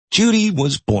Judy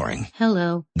was boring.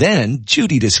 Hello. Then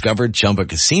Judy discovered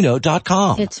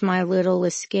ChumbaCasino.com. It's my little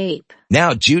escape.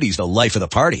 Now Judy's the life of the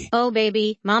party. Oh,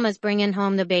 baby, mama's bringing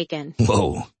home the bacon.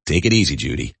 Whoa, take it easy,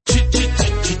 Judy.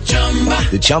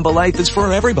 The Chumba life is for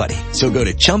everybody. So go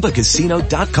to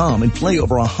ChumbaCasino.com and play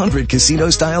over 100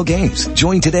 casino-style games.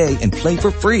 Join today and play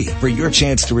for free for your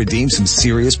chance to redeem some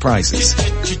serious prizes.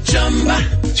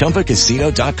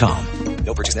 ChumbaCasino.com.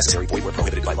 No purchase necessary. Void where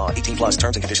prohibited by law. 18 plus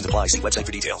terms and conditions apply. See website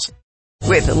for details.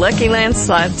 With the Lucky Land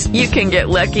Slots, you can get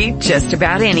lucky just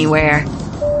about anywhere.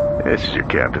 This is your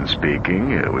captain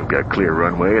speaking. We've got clear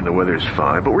runway and the weather's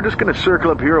fine, but we're just going to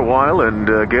circle up here a while and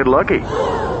get lucky.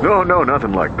 No,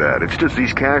 nothing like that. It's just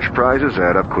these cash prizes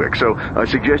add up quick. So I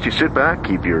suggest you sit back,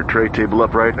 keep your tray table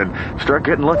upright, and start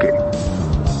getting lucky.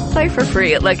 Play for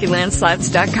free at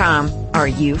LuckyLandSlots.com. Are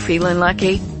you feeling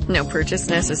lucky? No purchase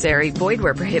necessary. Void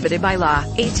where prohibited by law.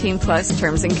 18 plus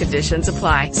terms and conditions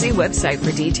apply. See website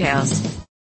for details.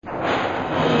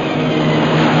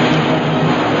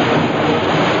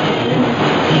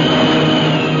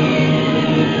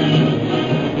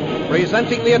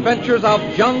 Presenting the adventures of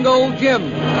Jungle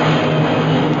Jim.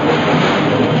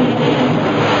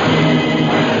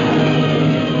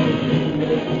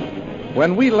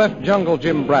 When we left Jungle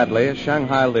Jim Bradley,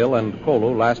 Shanghai Lil, and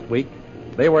Kolu last week,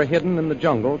 they were hidden in the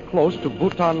jungle close to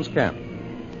Bhutan's camp.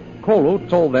 Kolu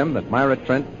told them that Myra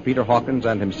Trent, Peter Hawkins,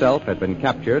 and himself had been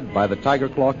captured by the Tiger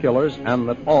Claw killers and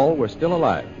that all were still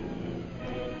alive.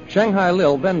 Shanghai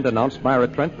Lil then denounced Myra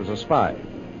Trent as a spy.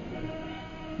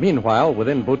 Meanwhile,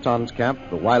 within Bhutan's camp,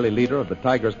 the wily leader of the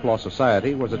Tiger's Claw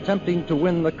Society was attempting to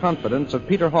win the confidence of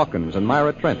Peter Hawkins and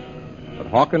Myra Trent. But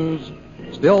Hawkins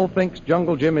still thinks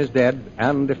Jungle Jim is dead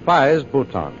and defies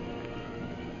Bhutan.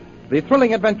 The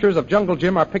thrilling adventures of Jungle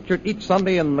Jim are pictured each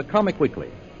Sunday in the Comic Weekly,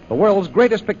 the world's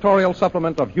greatest pictorial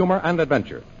supplement of humor and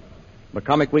adventure. The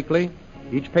Comic Weekly,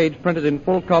 each page printed in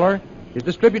full color, is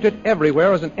distributed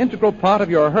everywhere as an integral part of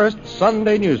your Hearst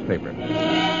Sunday newspaper.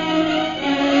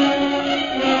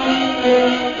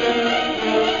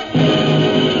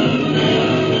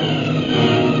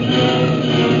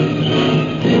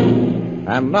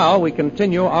 And now we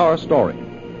continue our story.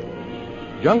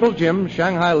 Jungle Jim,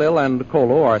 Shanghai Lil, and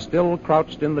Kolu are still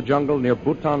crouched in the jungle near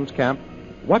Bhutan's camp,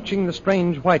 watching the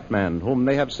strange white man whom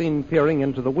they have seen peering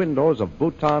into the windows of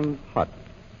Bhutan's hut.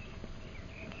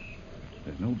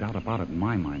 There's no doubt about it in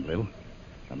my mind, Lil.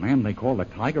 The man they call the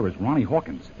Tiger is Ronnie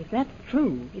Hawkins. If that's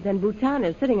true, then Bhutan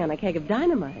is sitting on a keg of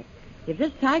dynamite. If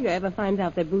this Tiger ever finds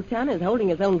out that Bhutan is holding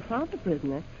his own father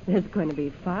prisoner, there's going to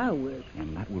be fireworks.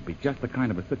 And that would be just the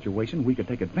kind of a situation we could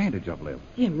take advantage of, Lil.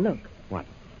 Jim, look. What?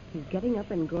 He's getting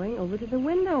up and going over to the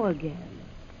window again.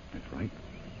 That's right.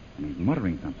 And he's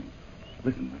muttering something.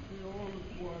 Listen, Lil. The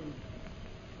old one.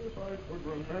 If I could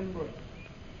remember.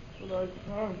 But I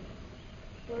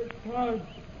can't.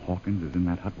 Hawkins is in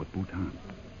that hut with Bhutan.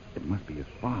 It must be his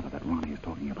father that Ronnie is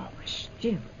talking about. Shh,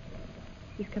 Jim.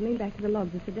 He's coming back to the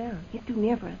log to sit down. He's too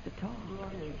near for us to talk.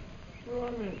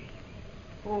 Ronnie.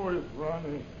 Oh, it's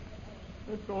Ronnie.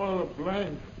 It's all a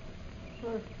blank.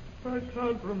 I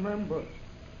can't remember.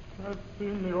 I've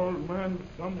seen the old man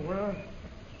somewhere.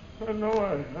 I know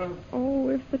I have. Oh,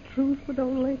 if the truth would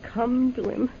only come to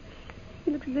him.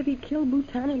 He looks as if he'd kill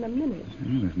Bhutan in a minute.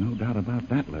 Yeah, there's no doubt about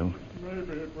that, Lil.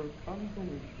 Maybe it will come to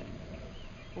me.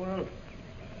 Well,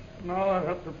 now I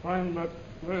have to find that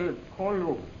slave,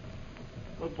 Kolu.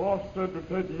 The boss said to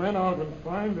take men out and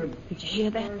find him. Did you hear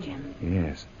that, Jim?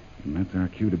 Yes, and that's our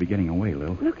cue to be getting away,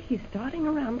 Lil. Look, he's starting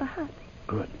around the hut.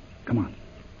 Good. Come on.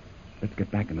 Let's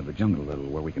get back into the jungle a little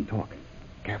where we can talk.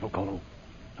 Careful, Kolu.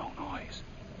 No noise.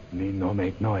 Me no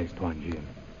make noise, Tuan Jim.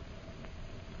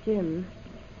 Jim,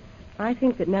 I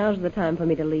think that now's the time for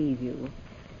me to leave you.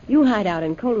 You hide out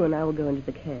and Kolu and I will go into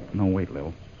the cave. No, wait,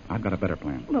 Lil. I've got a better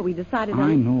plan. Well, we decided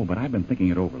I know, but I've been thinking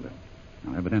it over, Lil.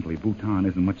 Now, evidently, Bhutan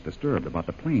isn't much disturbed about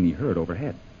the plane he heard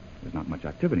overhead. There's not much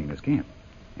activity in his camp.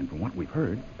 And from what we've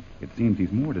heard, it seems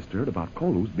he's more disturbed about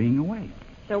Kolu's being away.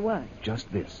 So what?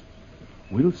 Just this.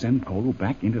 We'll send Kolu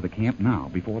back into the camp now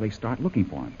before they start looking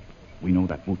for him. We know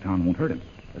that Bhutan won't hurt him,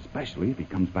 especially if he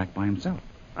comes back by himself.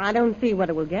 I don't see what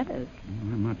it will get us.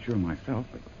 Well, I'm not sure myself,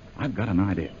 but I've got an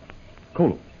idea.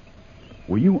 Kolu,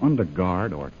 were you under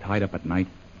guard or tied up at night?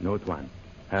 No, Tuan.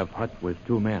 Have hut with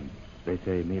 2 men. They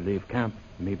say me leave camp,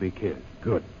 me be killed.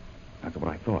 Good. That's what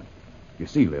I thought. You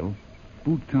see, Lil,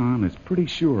 Bhutan is pretty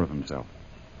sure of himself.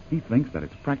 He thinks that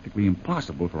it's practically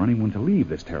impossible for anyone to leave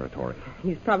this territory.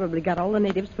 He's probably got all the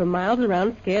natives for miles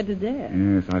around scared to death.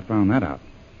 Yes, I found that out.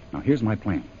 Now, here's my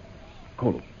plan.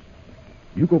 Kolu,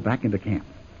 you go back into camp.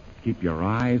 Keep your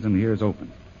eyes and ears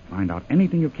open. Find out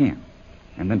anything you can.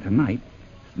 And then tonight,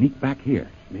 sneak back here.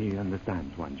 Me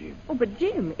understand, Tuan Jim. Oh, but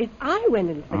Jim, if I went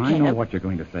into the I camp... know what you're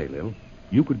going to say, Lil.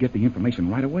 You could get the information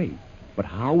right away. But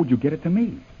how would you get it to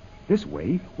me? This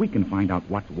way, we can find out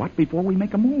what's what before we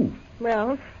make a move.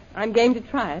 Well, I'm game to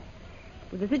try it.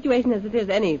 With the situation as it is,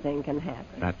 anything can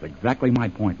happen. That's exactly my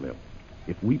point, Lil.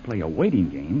 If we play a waiting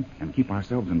game and keep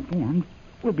ourselves informed,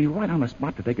 we'll be right on the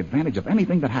spot to take advantage of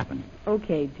anything that happens.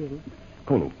 Okay, Jim.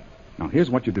 Kolu, now here's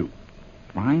what you do.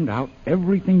 Find out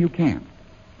everything you can,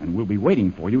 and we'll be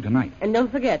waiting for you tonight. And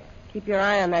don't forget, keep your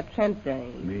eye on that Trent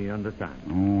thing. Me understand.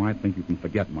 Oh, I think you can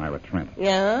forget Myra Trent.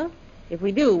 Yeah? If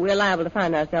we do, we're liable to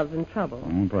find ourselves in trouble.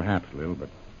 Oh, perhaps, Lil, but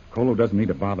Kolu doesn't need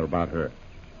to bother about her.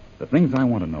 The things I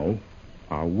want to know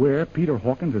are where Peter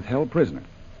Hawkins is held prisoner,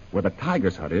 where the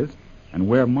Tiger's hut is, and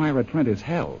where Myra Trent is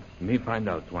held. Me find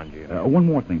out, Tuan Jim. One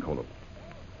more thing, Kolu.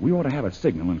 We ought to have a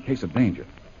signal in case of danger.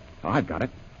 I've got it.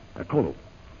 Kolu,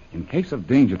 in case of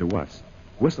danger to us,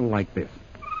 whistle like this.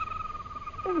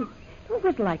 Oh, don't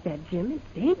whistle like that, Jim.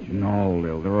 It's dangerous. No,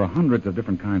 Lil. There are hundreds of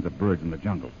different kinds of birds in the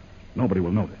jungle. Nobody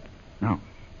will notice.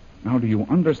 Now, do you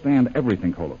understand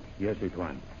everything, Kolu? Yes,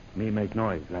 Tuan. Me make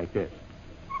noise like this.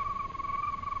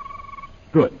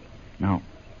 Good. Now,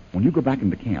 when you go back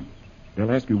into camp,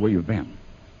 they'll ask you where you've been.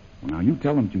 Well, now, you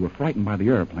tell them that you were frightened by the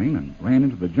airplane and ran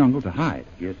into the jungle to hide.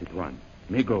 Yes, Tuan.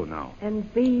 Me go now.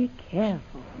 And be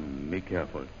careful. Me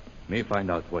careful. Me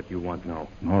find out what you want now.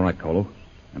 All right, Kolu.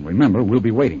 And remember, we'll be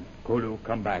waiting. Kolu,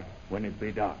 come back when it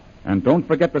be dark. And don't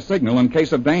forget the signal in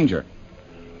case of danger.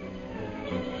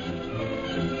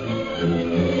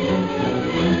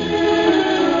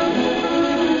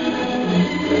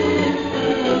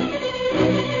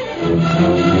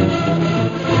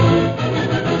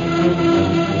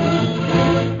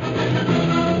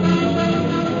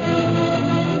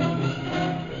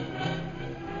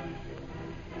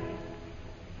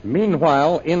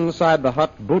 Meanwhile, inside the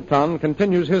hut, Bhutan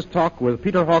continues his talk with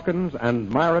Peter Hawkins and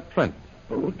Myra Trent.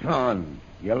 Bhutan,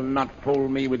 you'll not fool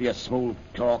me with your smooth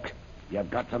talk. You've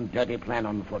got some dirty plan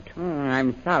on foot.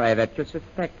 I'm sorry that you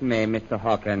suspect me, Mr.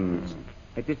 Hawkins.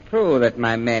 It is true that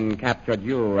my men captured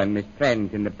you and Miss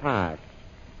Trent in the past.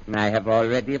 And I have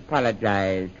already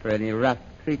apologized for any rough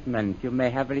treatment you may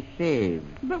have received.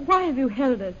 But why have you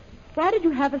held us? Why did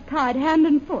you have us tied hand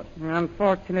and foot?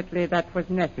 Unfortunately, that was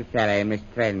necessary, Miss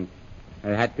Trent. I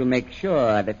had to make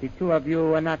sure that the two of you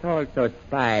were not also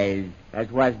spies, as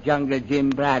was Jungle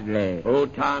Jim Bradley.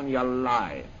 Bhutan, you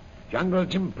lie. Jungle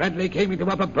Jim Bradley came into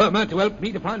Upper Burma to help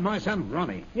me to find my son,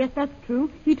 Ronnie. Yes, that's true.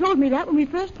 He told me that when we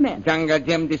first met. Jungle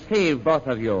Jim deceived both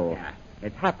of you. Yeah.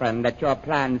 It happened that your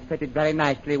plans fitted very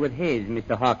nicely with his,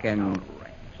 Mr. Hawkins.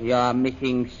 Right. Your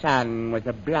missing son was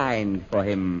a blind for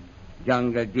him.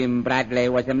 Jungle Jim Bradley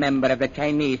was a member of the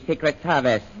Chinese Secret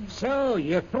Service. So,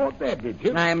 you thought that, did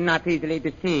you? I'm not easily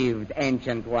deceived,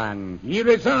 Ancient One. You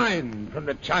resigned from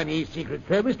the Chinese Secret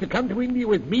Service to come to India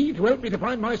with me to help me to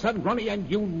find my son, Ronnie, and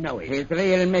you know it. His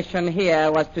real mission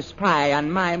here was to spy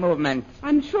on my movements.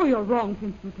 I'm sure you're wrong,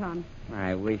 Prince Bhutan.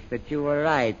 I wish that you were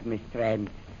right, Miss Trent.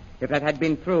 If that had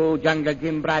been true, Jungle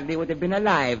Jim Bradley would have been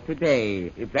alive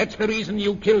today. If that's the reason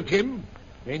you killed him,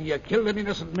 then you killed an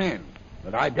innocent man.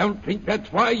 But I don't think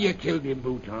that's why you killed him,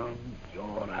 Bhutan. You're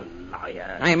a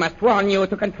liar. I must warn you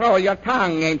to control your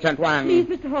tongue, Ancient One. Please,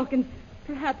 Mr. Hawkins,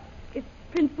 perhaps if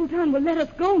Prince Bhutan will let us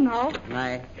go now.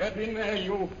 Get in there,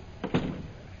 you. The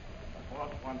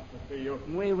boss wants to see you.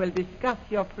 We will discuss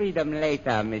your freedom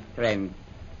later, Miss Trent.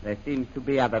 There seems to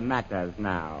be other matters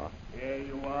now. Here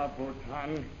you are,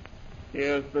 Bhutan.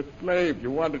 Here's the slave you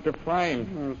wanted to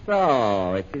find.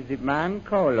 So, it is the man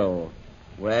Kolu.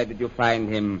 Where did you find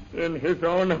him? In his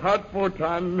own hut,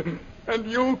 Bhutan. And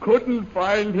you couldn't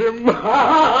find him.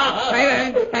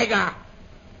 Silence, Tiger!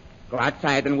 Go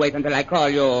outside and wait until I call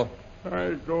you.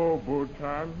 I go,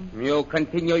 Bhutan. You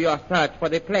continue your search for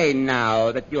the plane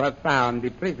now that you have found the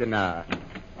prisoner.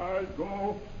 I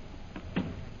go.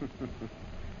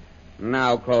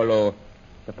 Now, Kolu,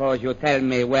 suppose you tell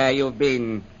me where you've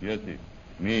been. Yes, sir.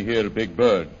 Me hear big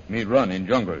bird. Me run in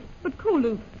jungle. But,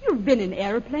 Kolu, you've been in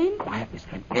airplane. Quiet, Miss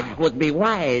Trent. It would be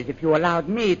wise if you allowed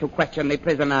me to question the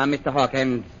prisoner, Mr.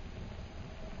 Hawkins.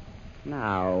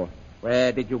 Now,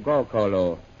 where did you go,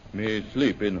 Kolu? Me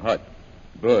sleep in hut.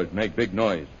 Bird make big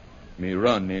noise. Me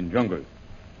run in jungle.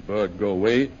 Bird go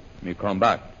away. Me come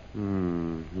back.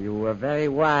 You were very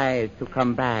wise to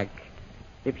come back.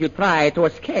 If you try to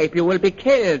escape, you will be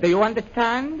killed. Do you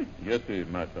understand? Yes, sir,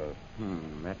 master.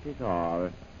 That is all.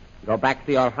 Go back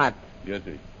to your hut. Yes,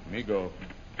 sir. Me go.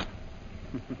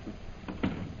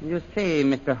 You see,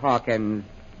 Mr. Hawkins,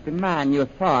 the man you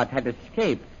thought had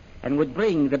escaped and would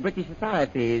bring the British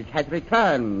authorities has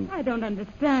returned. I don't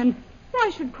understand. Why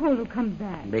should Kolu come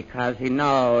back? Because he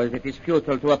knows it is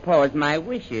futile to oppose my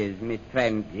wishes, Miss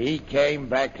Trent. He came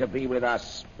back to be with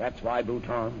us. That's why,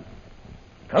 Bhutan.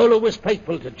 Kolu was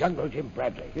faithful to Jungle Jim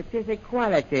Bradley. It is a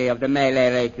quality of the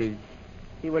Malay races.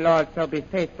 He will also be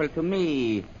faithful to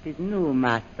me, his new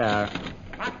master.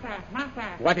 Master.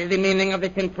 What is the meaning of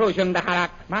this intrusion, Daharak?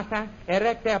 Master, a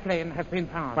wrecked airplane has been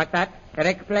found. What's that? A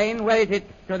wrecked plane? Where is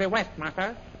it? To the west,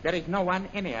 Master. There is no one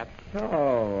in it.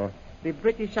 So, the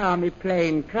British Army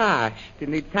plane crashed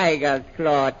in the Tiger's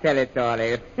Claw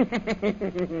territory.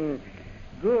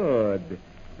 Good.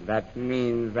 That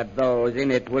means that those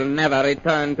in it will never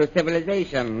return to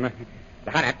civilization.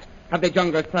 Daharak, have the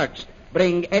jungle searched.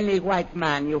 Bring any white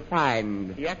man you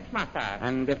find. Yes, Master.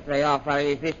 And if they offer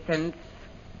resistance,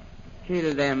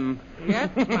 kill them. Yes,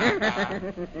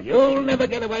 Master. You'll never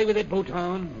get away with it,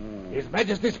 Bhutan. His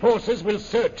Majesty's forces will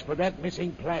search for that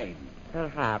missing plane.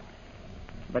 Perhaps.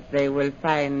 But they will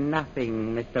find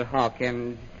nothing, Mr.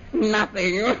 Hawkins.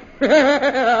 Nothing.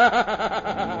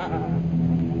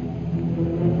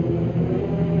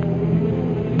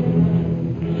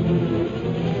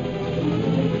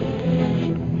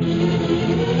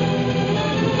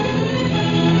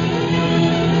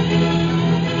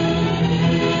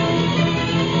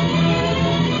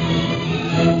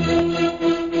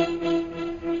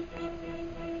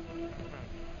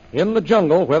 In the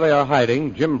jungle where they are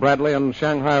hiding, Jim Bradley and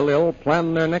Shanghai Lil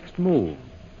plan their next move.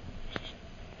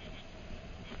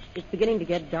 It's beginning to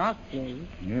get dark, Jim.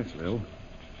 Yes, Lil.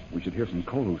 We should hear from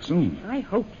Kolu soon. I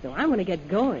hope so. I want to get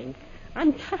going.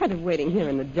 I'm tired of waiting here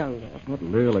in the jungle. But,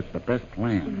 Lil, it's the best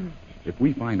plan. If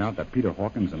we find out that Peter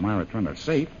Hawkins and Myra Trent are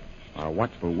safe, our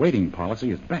watchful waiting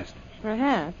policy is best.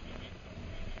 Perhaps.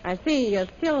 I see you're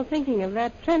still thinking of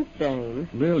that Trent dame.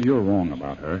 Lil, you're wrong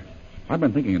about her. I've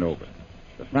been thinking it over.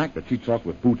 The fact that she talked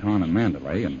with Bhutan and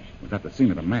Mandalay and was at the scene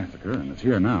of the massacre and is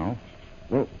here now,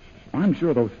 well, I'm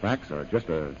sure those facts are just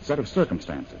a set of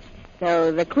circumstances.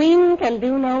 So the Queen can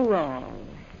do no wrong.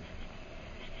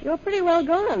 You're pretty well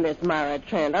gone on this Myra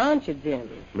Trent, aren't you, Jim?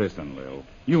 Listen, Lil,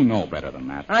 you know better than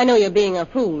that. I know you're being a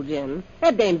fool, Jim.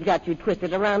 That dame's got you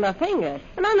twisted around her finger,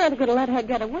 and I'm not going to let her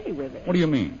get away with it. What do you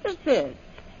mean? Just this.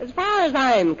 As far as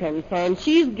I'm concerned,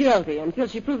 she's guilty until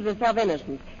she proves herself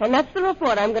innocent. And that's the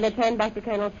report I'm going to turn back to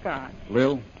Colonel Scott.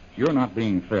 Lil, you're not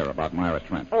being fair about Myra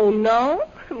Trent. Oh, no?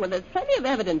 Well, there's plenty of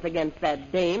evidence against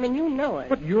that dame, and you know it.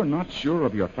 But you're not sure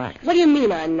of your facts. What do you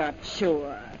mean I'm not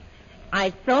sure?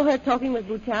 I saw her talking with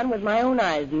Bhutan with my own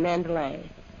eyes in Mandalay.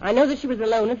 I know that she was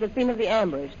alone at the scene of the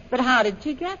ambush. But how did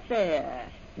she get there?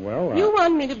 Well, You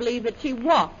want me to believe that she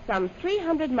walked some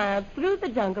 300 miles through the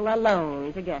jungle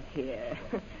alone to get here.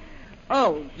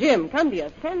 Oh, Jim, come to your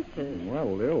senses.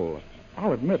 Well, Lil,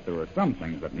 I'll admit there are some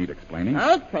things that need explaining.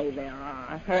 I'll say there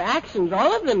are. Her actions,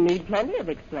 all of them, need plenty of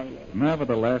explaining.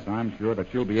 Nevertheless, I'm sure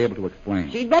that she'll be able to explain.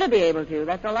 She'd better be able to.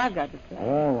 That's all I've got to say.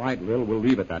 All right, Lil, we'll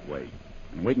leave it that way.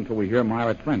 And wait until we hear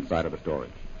Myra Trent's side of the story.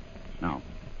 Now,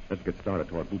 let's get started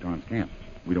toward Bhutan's camp.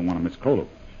 We don't want to miss Kolu.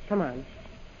 Come on.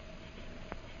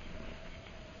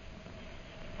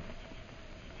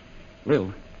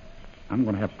 Lil, I'm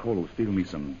going to have Kolu steal me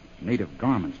some native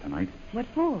garments tonight. What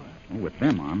for? Well, with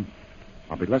them on,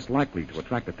 I'll be less likely to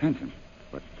attract attention.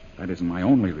 But that isn't my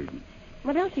only reason.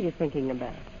 What else are you thinking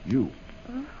about? You.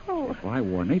 Oh. If I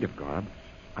wore native garb,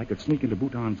 I could sneak into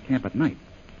Bhutan's camp at night.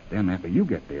 Then, after you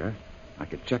get there, I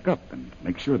could check up and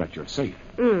make sure that you're safe.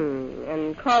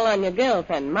 And call on your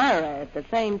girlfriend, Myra, at the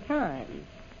same time.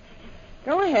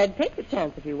 Go ahead. Take the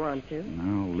chance if you want to.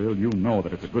 Now, Lil, you know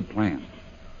that it's a good plan.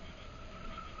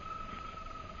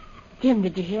 Jim,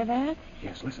 did you hear that?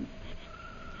 Yes, listen.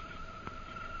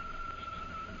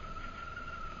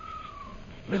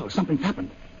 Lil, something's happened.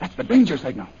 That's the danger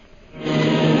signal.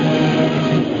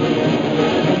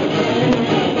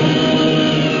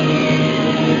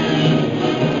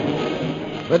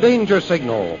 The danger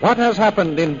signal. What has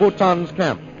happened in Bhutan's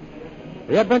camp?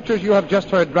 The adventures you have just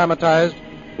heard dramatized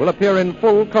will appear in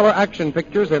full-color action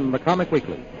pictures in the Comic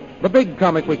Weekly. The big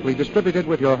Comic Weekly distributed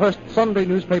with your Hearst Sunday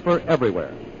newspaper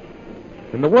everywhere.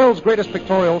 In the world's greatest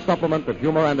pictorial supplement of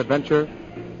humor and adventure,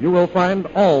 you will find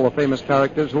all the famous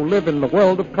characters who live in the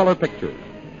world of color pictures.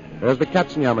 There's the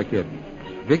Katzenjammer Kid,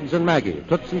 Biggs and Maggie,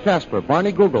 Toots and Casper,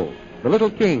 Barney Google, the Little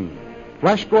King,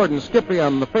 Flash Gordon, Skippy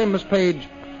on the famous page,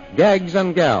 Gags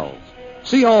and Gals.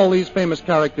 See all these famous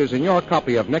characters in your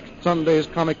copy of next Sunday's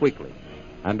Comic Weekly.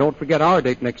 And don't forget our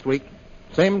date next week,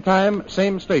 same time,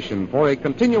 same station, for a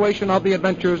continuation of the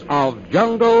adventures of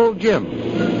Jungle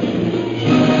Jim.